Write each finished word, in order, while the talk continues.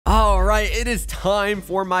right, it is time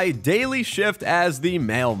for my daily shift as the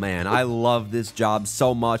mailman. I love this job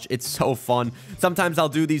so much. It's so fun. Sometimes I'll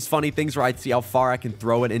do these funny things where I see how far I can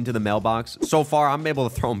throw it into the mailbox. So far, I'm able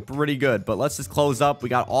to throw them pretty good, but let's just close up. We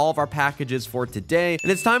got all of our packages for today,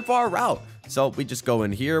 and it's time for our route. So we just go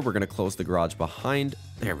in here. We're going to close the garage behind.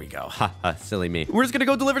 There we go. Haha, silly me. We're just going to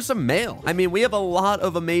go deliver some mail. I mean, we have a lot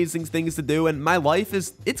of amazing things to do, and my life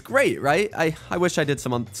it's great, right? I wish I did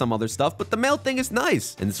some other stuff, but the mail thing is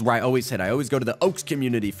nice. And this is where I always hit. I always go to the Oaks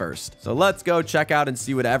community first. So let's go check out and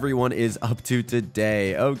see what everyone is up to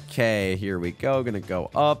today. Okay, here we go. Gonna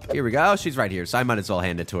go up. Here we go. Oh, she's right here, so I might as well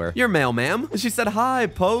hand it to her. Your mail, ma'am. She said, hi,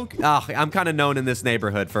 Poke. Oh, I'm kind of known in this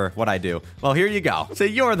neighborhood for what I do. Well, here you go. So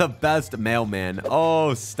you're the best mailman.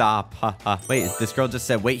 Oh, stop. Wait, this girl just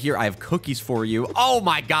said, wait here, I have cookies for you. Oh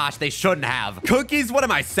my gosh, they shouldn't have. Cookies? What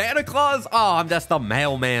am I, Santa Claus? Oh, I'm just the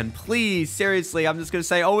mailman. Please, seriously, I'm just gonna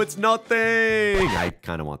say, oh, it's nothing. I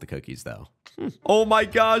kind of want the cookies, though. Oh my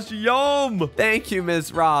gosh, yum! Thank you,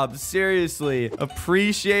 Miss Rob. Seriously,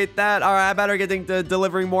 appreciate that. All right, I better get into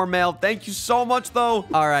delivering more mail. Thank you so much, though.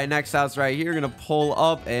 All right, next house right here. Gonna pull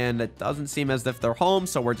up, and it doesn't seem as if they're home,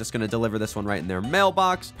 so we're just gonna deliver this one right in their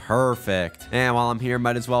mailbox. Perfect. And while I'm here,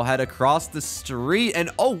 might as well head across the street.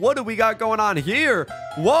 And oh, what do we got going on here?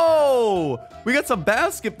 Whoa! We got some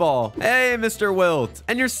basketball. Hey, Mr. Wilt.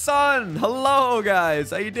 And your son. Hello,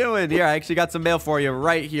 guys. How you doing? Here, I actually got some mail for you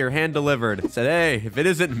right here, hand delivered. Said, hey, if it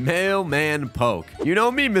isn't Mailman Poke. You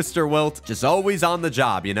know me, Mr. Wilt. Just always on the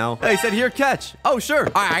job, you know? Hey, he said, here, catch. Oh, sure.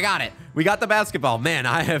 All right, I got it. We got the basketball. Man,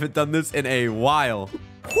 I haven't done this in a while.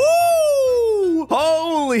 Woo!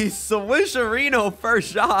 Holy swisherino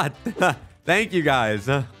first shot. Thank you, guys.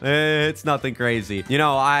 It's nothing crazy. You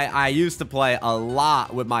know, I used to play a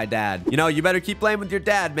lot with my dad. You know, you better keep playing with your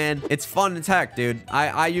dad, man. It's fun as heck, dude.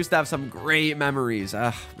 I used to have some great memories.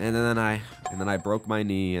 And then I broke my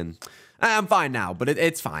knee, and I'm fine now, but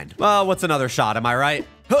it's fine. Well, what's another shot? Am I right?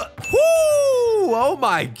 Woo! Oh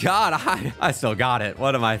my god, I still got it.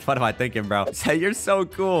 What am I thinking, bro? Say, you're so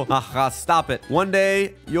cool. Stop it. One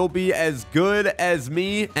day you'll be as good as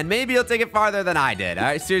me, and maybe you'll take it farther than I did. All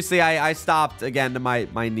right, seriously, I stopped again to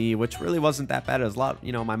my knee, which really wasn't that bad. It was a lot,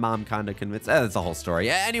 you know, my mom kind of convinced. That's a whole story.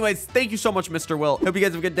 Anyways, thank you so much, Mr. Will. Hope you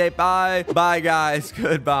guys have a good day. Bye. Bye, guys.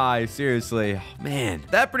 Goodbye. Seriously. Oh, man,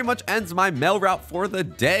 that pretty much ends my mail route for the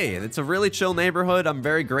day. It's a really chill neighborhood. I'm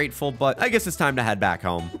very grateful, but I guess it's time to head back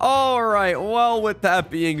home. All right, well, with that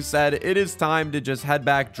being said, it is time to just head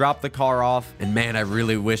back, drop the car off. And man, I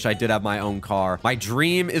really wish I did have my own car. My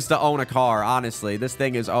dream is to own a car, honestly. This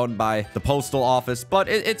thing is owned by the postal office, but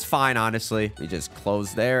it's fine, honestly. We just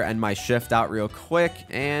close there, end my shift out real quick,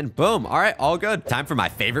 and boom. All right, all good. Time for my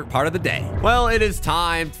favorite part of the day. Well, it is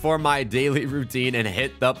time for my daily routine and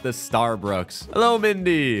hit up the Starbucks. Hello,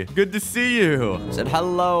 Mindy. Good to see you. I said,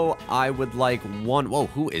 hello, I would like one. Whoa,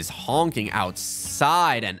 who is honking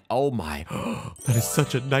outside? And oh my, that is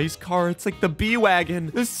such a nice car. It's like the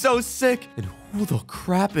B-Wagon. It's so sick. And who the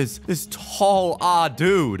crap is this tall,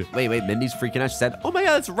 dude? Wait, Mindy's freaking out. She said, oh my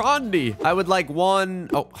god, it's Rodney. I would like one.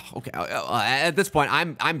 Oh, okay. At this point,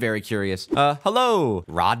 I'm very curious. Hello,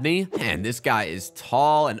 Rodney. Man, this guy is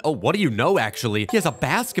tall. And oh, what do you know, actually? He has a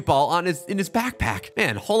basketball in his backpack.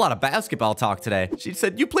 Man, whole lot of basketball talk today. She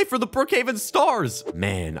said, you play for the Brookhaven Stars.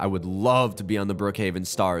 Man, I would love to be on the Brookhaven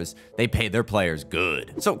Stars. They pay their players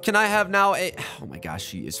good. So can I have now a, oh my gosh,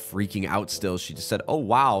 she is freaking out still. She just said, oh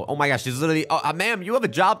wow. Oh my gosh, she's literally, ma'am, you have a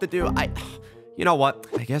job to do. You know what?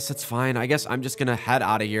 I guess that's fine. I guess I'm just gonna head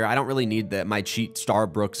out of here. I don't really need my cheap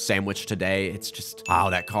Starbucks sandwich today. It's just, wow,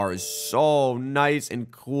 that car is so nice and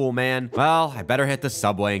cool, man. Well, I better hit the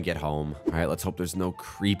subway and get home. All right, let's hope there's no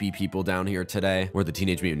creepy people down here today. We're the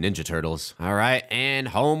Teenage Mutant Ninja Turtles. All right, and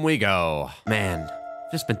home we go. Man,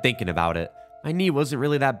 just been thinking about it. My knee wasn't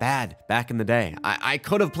really that bad back in the day. I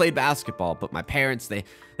could have played basketball, but my parents,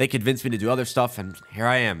 they convinced me to do other stuff, and here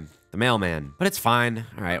I am. The mailman. But it's fine.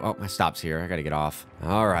 All right, well, my stop's here. I gotta get off.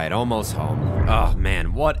 All right, almost home. Oh,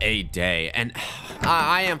 man, what a day. And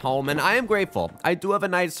I am home, and I am grateful. I do have a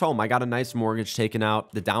nice home. I got a nice mortgage taken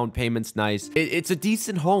out. The down payment's nice. It's a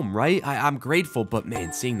decent home, right? I'm grateful, but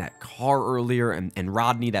man, seeing that car earlier and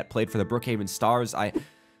Rodney that played for the Brookhaven Stars, I'm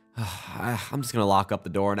just gonna lock up the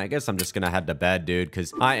door, and I guess I'm just gonna head to bed, dude,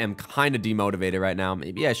 because I am kind of demotivated right now.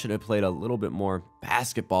 Maybe I should have played a little bit more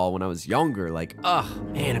basketball when I was younger. Like,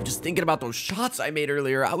 man, I'm just thinking about those shots I made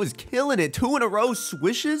earlier. I was killing it. 2 in a row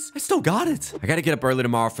swishes. I still got it. I gotta get up early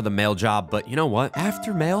tomorrow for the mail job, but you know what?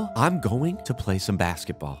 After mail, I'm going to play some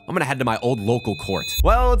basketball. I'm gonna head to my old local court.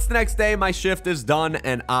 Well, it's the next day. My shift is done,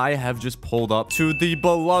 and I have just pulled up to the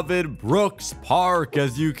beloved Brooks Park.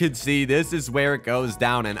 As you can see, this is where it goes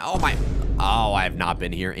down, and Oh, my. Oh, I have not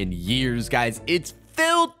been here in years, guys. It's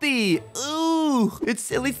filthy. Ooh,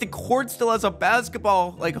 it's at least the court still has a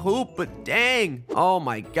basketball like hoop, but dang. Oh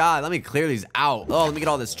my god, let me clear these out. Oh, let me get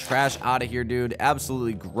all this trash out of here, dude.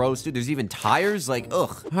 Absolutely gross, dude. There's even tires, like,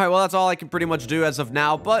 ugh. All right, well, that's all I can pretty much do as of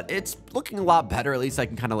now, but it's looking a lot better. At least I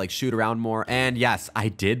can kind of like shoot around more. And yes, I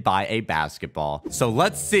did buy a basketball, so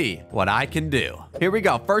let's see what I can do. Here we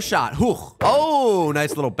go. First shot. Whew. Oh,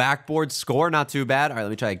 nice little backboard score. Not too bad. All right, let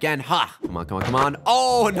me try again. Ha. Come on, come on, come on.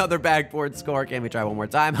 Oh, another backboard score. Can we try one more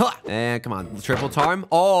time? Ha. And come on, triple time.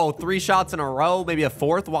 Oh, 3 shots in a row. Maybe a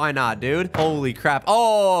 4th. Why not, dude? Holy crap.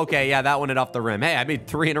 Oh, okay. Yeah, that one hit off the rim. Hey, I made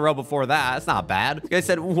 3 in a row before that. That's not bad. This guy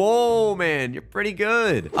said, whoa, man, you're pretty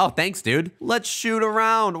good. Oh, thanks, dude. Let's shoot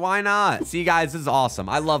around. Why not? See, guys, this is awesome.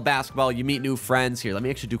 I love basketball. You meet new friends. Here, let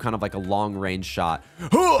me actually do kind of like a long range shot.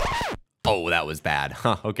 Oh, that was bad.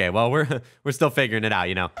 Huh, okay, well, we're still figuring it out,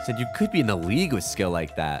 you know. Said you could be in the league with skill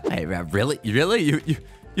like that. Hey, really?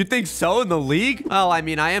 You think so in the league? Well, I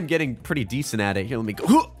mean, I am getting pretty decent at it. Here, let me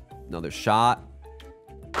go. Another shot.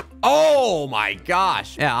 Oh my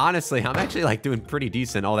gosh. Yeah, honestly, I'm actually like doing pretty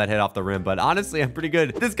decent. Oh, that hit off the rim, but honestly, I'm pretty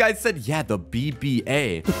good. This guy said, yeah, the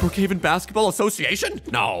BBA, the Brookhaven Basketball Association?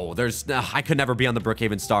 No, I could never be on the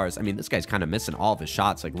Brookhaven Stars. I mean, this guy's kind of missing all of his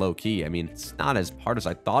shots, like low key. I mean, it's not as hard as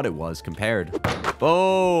I thought it was compared.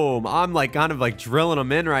 Boom. I'm like kind of like drilling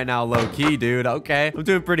them in right now, low key, dude. Okay, I'm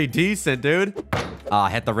doing pretty decent, dude.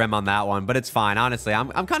 I hit the rim on that one, but it's fine. Honestly,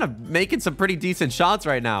 I'm kind of making some pretty decent shots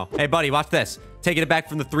right now. Hey, buddy, watch this. Taking it back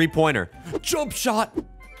from the 3-pointer. Jump shot.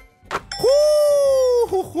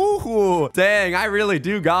 Woo! Dang, I really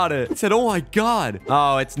do got it. I said, oh my god.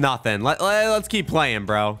 Oh, it's nothing. Let's keep playing,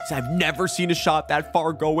 bro. I've never seen a shot that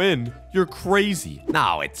far go in. You're crazy.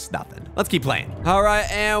 No, it's nothing. Let's keep playing. All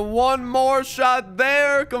right, and one more shot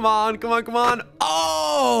there. Come on, come on, come on.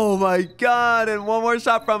 Oh my god, and one more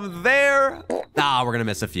shot from there. Nah, we're gonna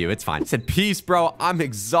miss a few. It's fine. I said, peace, bro. I'm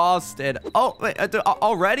exhausted. Oh, wait,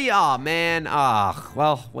 already? Oh, man.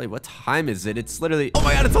 Well, wait, what time is it? It's literally, oh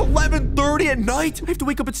my god, it's 11:30 at night. I have to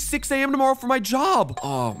wake up at 6 a.m. tomorrow for my job.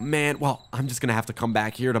 Oh, man. Well, I'm just gonna have to come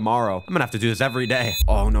back here tomorrow. I'm gonna have to do this every day.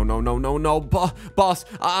 Oh, no, no, no, no, no. Boss,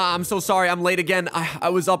 I'm so sorry. I'm late again. I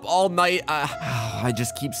was up all night. I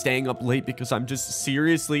just keep staying up late because I'm just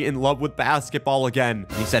seriously in love with basketball again.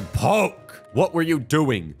 He said, Poke. What were you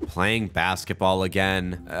doing? Playing basketball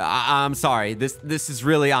again. I'm sorry. This is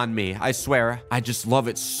really on me. I swear. I just love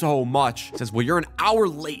it so much. He says, well, you're an hour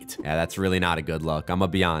late. Yeah, that's really not a good look. I'm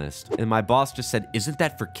gonna be honest. And my boss just said, isn't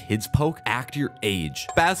that for kids, Poke? Act your age.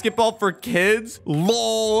 Basketball for kids?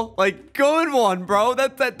 LOL. Like, good one, bro.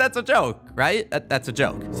 That's a joke, right? That's a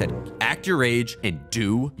joke. He said, act your age and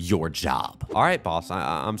do your job. All right, boss.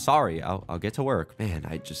 I'm sorry. I'll get to work. Man,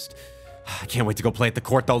 I can't wait to go play at the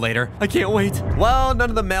court, though, later. I can't wait. Well,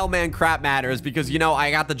 none of the mailman crap matters because, you know,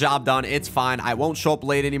 I got the job done. It's fine. I won't show up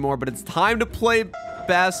late anymore, but it's time to play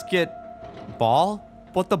basketball.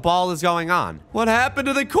 What the ball is going on? What happened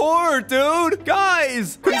to the court, dude?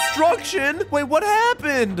 Guys, construction. Wait, what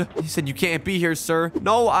happened? He said, you can't be here, sir.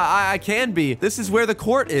 No, I can be. This is where the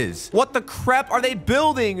court is. What the crap are they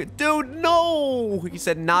building? Dude, no. He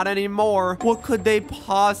said, not anymore. What could they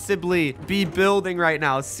possibly be building right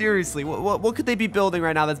now? Seriously, what could they be building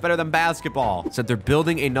right now that's better than basketball? Said they're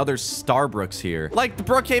building another Starbucks here. Like, the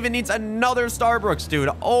Brookhaven needs another Starbucks, dude.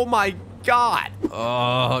 Oh my god.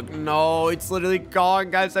 Oh, no, it's literally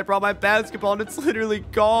gone, guys. I brought my basketball and it's literally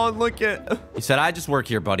gone. Look at. He said, I just work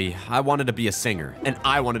here, buddy. I wanted to be a singer and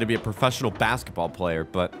I wanted to be a professional basketball player,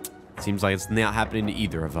 but seems like it's not happening to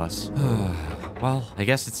either of us. Well, I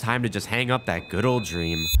guess it's time to just hang up that good old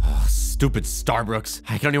dream. Stupid Starbucks.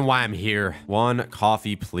 I don't even know why I'm here. One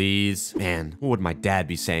coffee, please. Man, what would my dad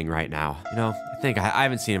be saying right now? You know, I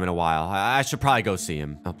haven't seen him in a while. I should probably go see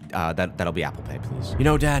him. Oh, that'll be Apple Pay, please. You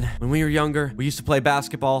know, Dad, when we were younger, we used to play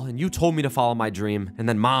basketball and you told me to follow my dream. And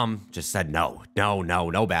then Mom just said, no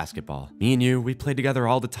basketball. Me and you, we played together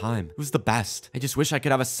all the time. It was the best. I just wish I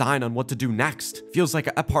could have a sign on what to do next. Feels like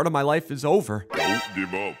a part of my life is over. Don't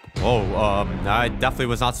give up. Oh, I definitely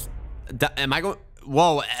was not.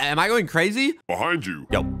 Whoa, am I going crazy? Behind you.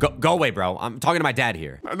 Yo, go away, bro. I'm talking to my dad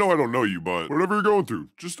here. I know I don't know you, but whatever you're going through,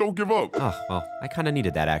 just don't give up. Oh, well, I kind of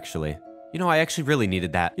needed that, actually. You know, I actually really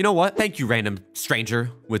needed that. You know what? Thank you, random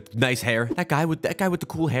stranger with nice hair. That guy with the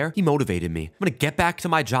cool hair, he motivated me. I'm gonna get back to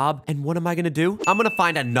my job, and what am I gonna do? I'm gonna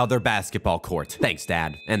find another basketball court. Thanks,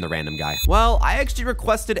 Dad, and the random guy. Well, I actually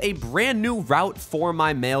requested a brand new route for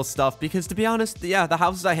my mail stuff because, to be honest, yeah, the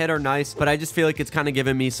houses I hit are nice, but I just feel like it's kind of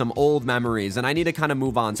giving me some old memories, and I need to kind of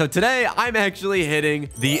move on. So today, I'm actually hitting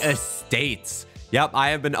the estates. Yep, I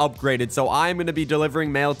have been upgraded, so I'm going to be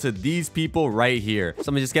delivering mail to these people right here.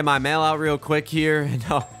 So let me just get my mail out real quick here. And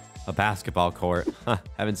a basketball court. Huh,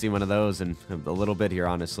 haven't seen one of those in a little bit here,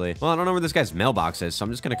 honestly. Well, I don't know where this guy's mailbox is, so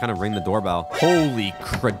I'm just gonna kind of ring the doorbell. Holy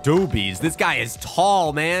cradoobies. This guy is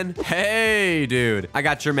tall, man. Hey, dude. I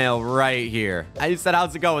got your mail right here. I said,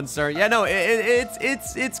 how's it going, sir? Yeah, no,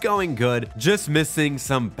 it's going good. Just missing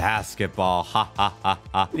some basketball. Ha, ha, ha,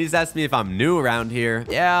 ha. He's asked me if I'm new around here.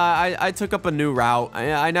 Yeah, I took up a new route.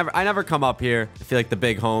 I never come up here. I feel like the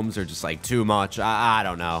big homes are just like too much. I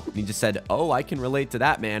don't know. He just said, oh, I can relate to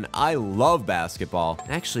that, man. I love basketball.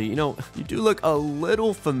 Actually, you know, you do look a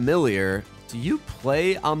little familiar. Do you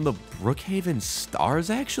play on the Brookhaven Stars,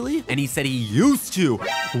 actually? And he said he used to.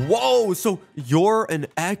 Whoa, so you're an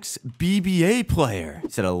ex-BBA player. He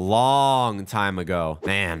said a long time ago.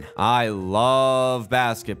 Man, I love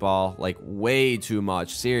basketball, like way too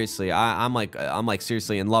much. Seriously, I'm like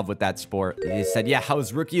seriously in love with that sport. He said, yeah, I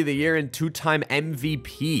was Rookie of the Year and 2-time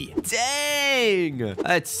MVP. Dang,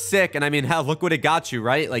 that's sick. And I mean, hell, look what it got you,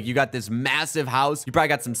 right? Like you got this massive house. You probably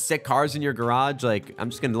got some sick cars in your garage. Like, I'm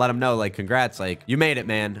just gonna let him know, like, congrats. Like, you made it,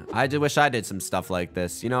 man. I just wish I did some stuff like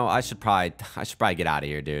this. You know, I should probably get out of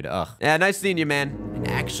here, dude. Ugh. Yeah, nice seeing you, man. And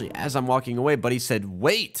actually, as I'm walking away, buddy said,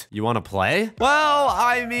 wait, you want to play? Well,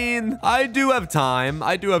 I mean, I do have time.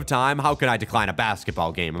 I do have time. How can I decline a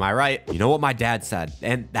basketball game? Am I right? You know what my dad said?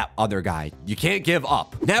 And that other guy, you can't give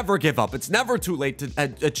up. Never give up. It's never too late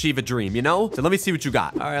to achieve a dream, you know? So let me see what you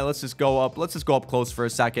got. All right, let's just go up. Let's just go up close for a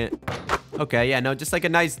second. Okay, yeah, no, just like a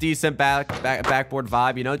nice, decent backboard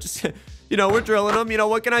vibe, you know, just... You know, we're drilling them. You know,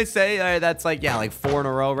 what can I say? That's like, yeah, like 4 in a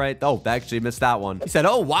row, right? Oh, I actually missed that one. He said,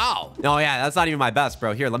 oh, wow. No, yeah, that's not even my best,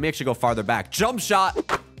 bro. Here, let me actually go farther back. Jump shot.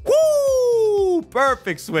 Woo!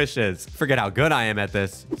 Perfect swishes. Forget how good I am at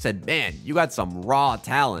this. He said, man, you got some raw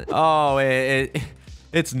talent. Oh,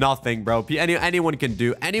 it's nothing, bro. Anyone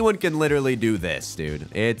can literally do this, dude.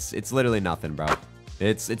 It's literally nothing, bro.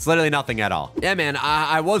 It's literally nothing at all. Yeah, man,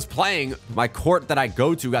 I was playing. My court that I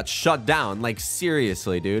go to got shut down. Like,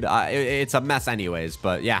 seriously, dude. It's a mess anyways,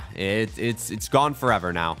 but yeah, it's gone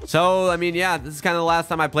forever now. So, I mean, yeah, this is kind of the last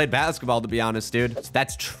time I played basketball, to be honest, dude. So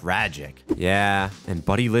that's tragic. Yeah, and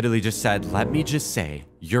buddy literally just said, let me just say,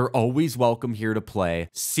 you're always welcome here to play.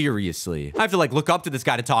 Seriously. I have to like look up to this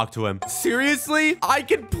guy to talk to him. Seriously? I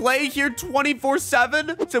can play here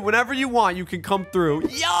 24/7? So whenever you want, you can come through.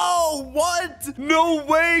 Yo, what? No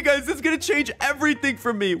way, guys. This is gonna change everything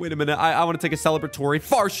for me. Wait a minute. I want to take a celebratory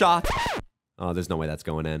far shot. Oh, there's no way that's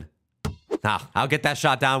going in. Nah, I'll get that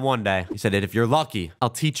shot down one day. He said, if you're lucky,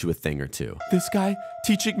 I'll teach you a thing or two. This guy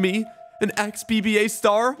teaching me? An ex-BBA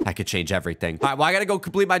star? That could change everything. All right, well, I gotta go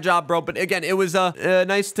complete my job, bro. But again, it was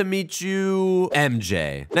nice to meet you,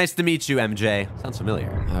 MJ. Nice to meet you, MJ. Sounds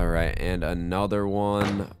familiar. All right, and another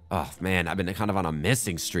one. Oh, man, I've been kind of on a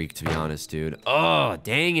missing streak, to be honest, dude. Oh,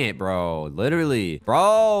 dang it, bro. Literally.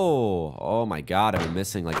 Bro. Oh, my God. I've been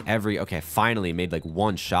missing, like, Okay, finally made, like,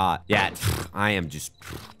 one shot. Yeah, I am just...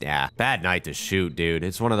 Yeah, bad night to shoot, dude.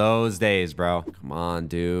 It's one of those days, bro. Come on,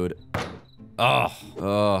 dude.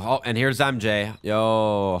 Oh, and here's MJ.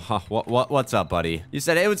 Yo, what's up, buddy? You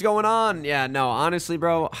said, hey, what's going on? Yeah, no, honestly,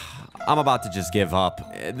 bro, I'm about to just give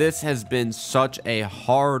up. This has been such a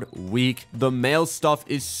hard week. The mail stuff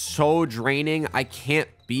is so draining. I can't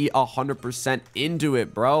be 100% into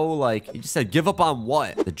it, bro. Like, you just said, give up on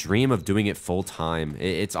what? The dream of doing it full time.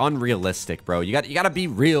 It's unrealistic, bro. You gotta be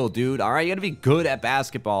real, dude. All right, you gotta be good at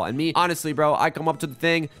basketball. And me, honestly, bro, I come up to the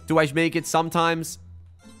thing. Do I make it sometimes?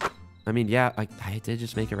 I mean, yeah, I did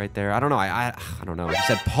just make it right there. I don't know. I don't know. He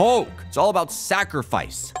said poke. It's all about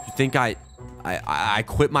sacrifice. You think I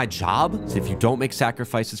quit my job? So if you don't make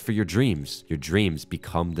sacrifices for your dreams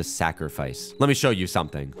become the sacrifice. Let me show you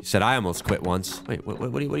something. He said, I almost quit once. Wait, what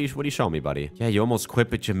are you showing me, buddy? Yeah, you almost quit,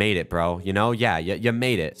 but you made it, bro. You know? Yeah, you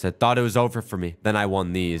made it. So I thought it was over for me. Then I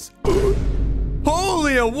won these.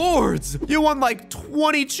 Holy awards! You won like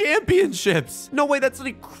 20 championships. No way, that's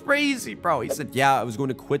like crazy, bro. He said, yeah, I was going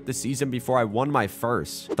to quit the season before I won my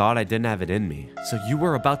first. Thought I didn't have it in me. So you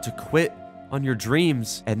were about to quit on your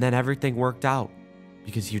dreams and then everything worked out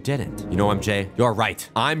because you didn't. You know, MJ, you're right.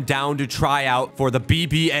 I'm down to try out for the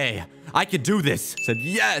BBA. I can do this. Said,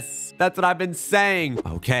 yes, that's what I've been saying.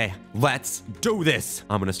 Okay, let's do this.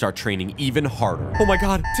 I'm gonna start training even harder. Oh my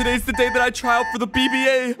God, today's the day that I try out for the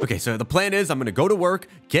BBA. Okay, so the plan is I'm gonna go to work,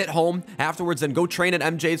 get home, afterwards then go train at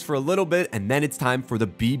MJ's for a little bit, and then it's time for the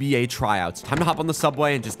BBA tryouts. Time to hop on the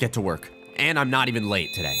subway and just get to work. And I'm not even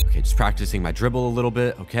late today. Okay, just practicing my dribble a little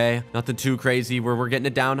bit, okay? Nothing too crazy. We're getting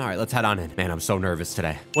it down. All right, let's head on in. Man, I'm so nervous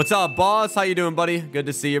today. What's up, boss? How you doing, buddy? Good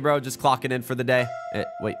to see you, bro. Just clocking in for the day.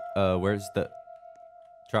 Wait, where's the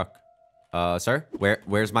truck? Sir,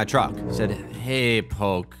 where's my truck? He said, hey,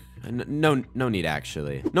 Poke. No need,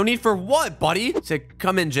 actually. No need for what, buddy? He said,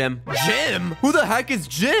 come in, Jim. Jim? Who the heck is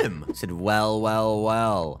Jim? I said,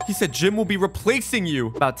 well. He said, Jim will be replacing you.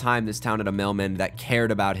 About time this town had a mailman that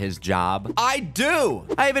cared about his job. I do.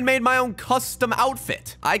 I even made my own custom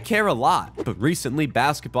outfit. I care a lot. But recently,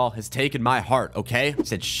 basketball has taken my heart, okay? He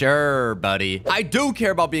said, sure, buddy. I do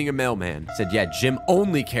care about being a mailman. He said, yeah, Jim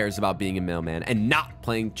only cares about being a mailman and not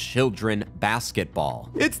playing children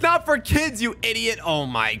basketball. It's not for kids, you idiot. Oh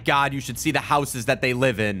my God, you should see the houses that they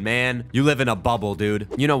live in, man. You live in a bubble, dude.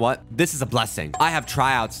 You know what? This is a blessing. I have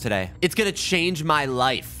tryouts today. It's gonna change my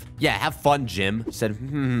life. Yeah, have fun, Jim. Said,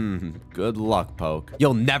 good luck, Poke.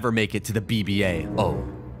 You'll never make it to the BBA. Oh,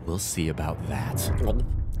 we'll see about that.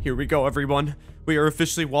 Here we go, everyone. We are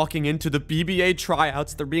officially walking into the BBA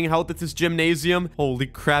tryouts. They're being held at this gymnasium. Holy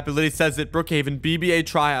crap, it literally says it, Brookhaven BBA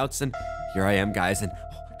tryouts. And here I am, guys, and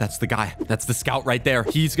that's the guy. That's the scout right there.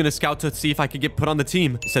 He's gonna scout to see if I can get put on the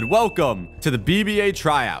team. He said, welcome to the BBA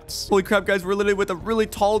tryouts. Holy crap, guys, we're literally with a really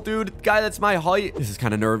tall dude. Guy that's my height. This is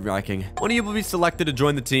kind of nerve-wracking. When you will be selected to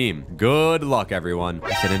join the team. Good luck, everyone.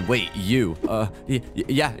 I said, and wait, you.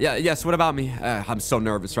 Yes, what about me? I'm so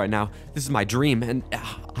nervous right now. This is my dream, and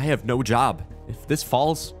I have no job. If this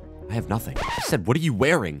falls, I have nothing. I said, what are you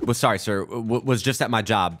wearing? Well, sorry, sir. Was just at my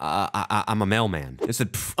job. I'm a mailman. I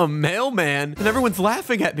said, a mailman? And everyone's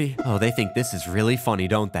laughing at me. Oh, they think this is really funny,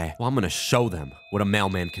 don't they? Well, I'm gonna show them what a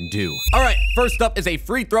mailman can do. All right, first up is a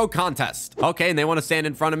free throw contest. Okay, and they want to stand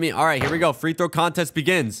in front of me. All right, here we go. Free throw contest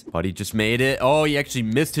begins. Buddy just made it. Oh, he actually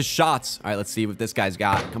missed his shots. All right, let's see what this guy's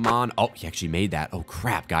got. Come on. Oh, he actually made that. Oh,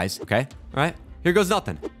 crap, guys. Okay, all right. Here goes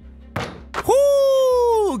nothing.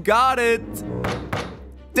 Whoo! Got it.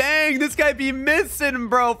 Dang, this guy be missing,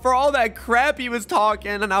 bro. For all that crap he was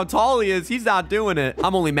talking and how tall he is, he's not doing it.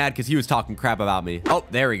 I'm only mad because he was talking crap about me. Oh,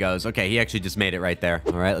 there he goes. Okay, he actually just made it right there.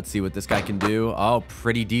 All right, let's see what this guy can do. Oh,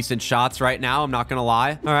 pretty decent shots right now. I'm not going to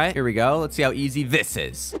lie. All right, here we go. Let's see how easy this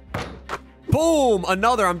is. Boom,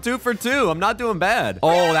 another. I'm 2 for 2. I'm not doing bad.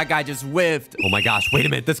 Oh, that guy just whiffed. Oh my gosh, wait a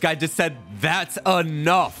minute. This guy just said, that's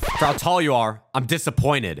enough. For how tall you are, I'm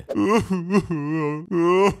disappointed. Man,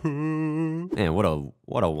 what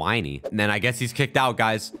a whiny. And then I guess he's kicked out,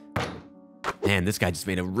 guys. Man, this guy just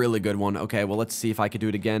made a really good one. Okay, well, let's see if I could do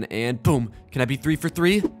it again. And boom. Can I be 3 for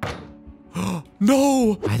 3?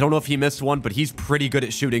 No! I don't know if he missed one, but he's pretty good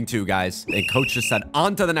at shooting too, guys. And coach just said,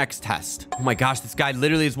 on to the next test. Oh my gosh, this guy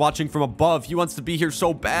literally is watching from above. He wants to be here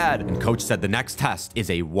so bad. And coach said the next test is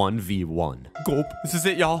a 1v1. Gulp. This is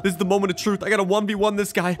it, y'all. This is the moment of truth. I gotta 1v1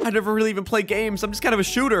 this guy. I never really even play games. I'm just kind of a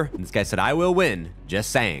shooter. And this guy said, I will win.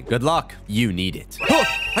 Just saying. Good luck. You need it. Oh,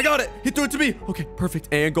 I got it. He threw it to me. Okay, perfect.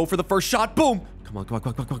 And go for the first shot. Boom. Come on.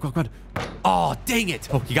 Oh, dang it.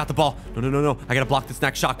 Oh, he got the ball. No. I gotta block this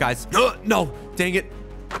next shot, guys. No, dang it.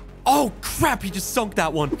 Oh, crap. He just sunk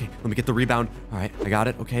that one. Okay, let me get the rebound. All right, I got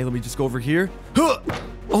it. Okay, let me just go over here.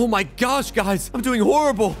 Oh my gosh, guys. I'm doing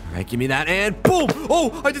horrible. All right, give me that. And boom.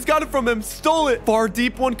 Oh, I just got it from him. Stole it. Far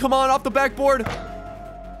deep one. Come on, off the backboard.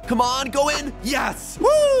 Come on, go in. Yes.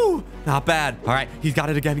 Woo. Not bad. All right, he's got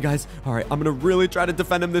it again, guys. All right, I'm going to really try to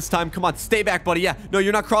defend him this time. Come on, stay back, buddy. Yeah. No,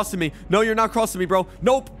 you're not crossing me. No, you're not crossing me, bro.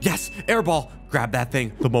 Nope. Yes. Air ball. Grab that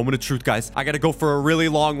thing. The moment of truth, guys. I got to go for a really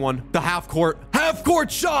long one. The half court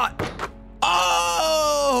shot.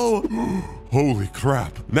 Oh. Holy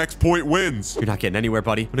crap. Next point wins. You're not getting anywhere,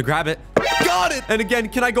 buddy. I'm going to grab it. Got it. And again,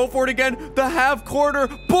 can I go for it again? The half quarter.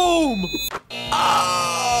 Boom.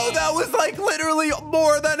 Oh, that was like literally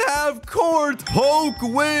more than half court. Poke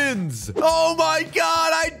wins. Oh my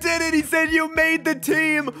God, I did it. He said you made the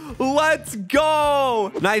team. Let's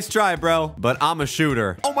go. Nice try, bro. But I'm a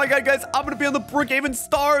shooter. Oh my God, guys, I'm going to be on the Brookhaven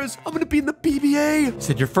Stars. I'm going to be in the BBA. He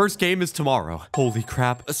said your first game is tomorrow. Holy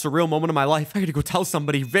crap. A surreal moment of my life. I got to go tell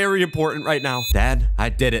somebody very important right now. Dad, I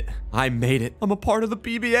did it. I made it. I'm a part of the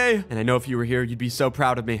BBA. And I know if you were here, you'd be so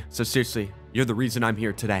proud of me. So seriously, you're the reason I'm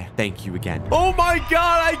here today. Thank you again. Oh my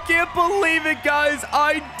God, I can't believe it, guys.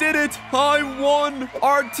 I did it. I won.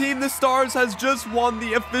 Our team, the Stars, has just won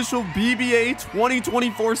the official BBA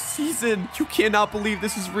 2024 season. You cannot believe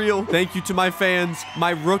this is real. Thank you to my fans.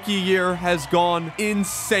 My rookie year has gone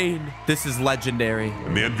insane. This is legendary.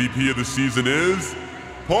 And the MVP of the season is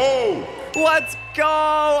Poe. Let's go.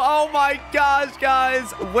 Oh my gosh,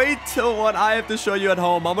 guys. Wait till what I have to show you at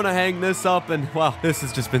home. I'm going to hang this up and, well, this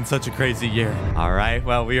has just been such a crazy year. All right.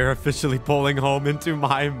 Well, we are officially pulling home into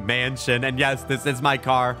my mansion. And yes, this is my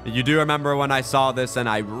car. You do remember when I saw this and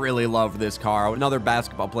I really loved this car. Another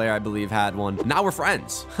basketball player, I believe, had one. Now we're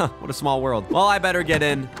friends. What a small world. Well, I better get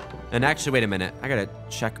in. And actually, wait a minute. I got to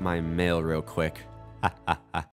check my mail real quick.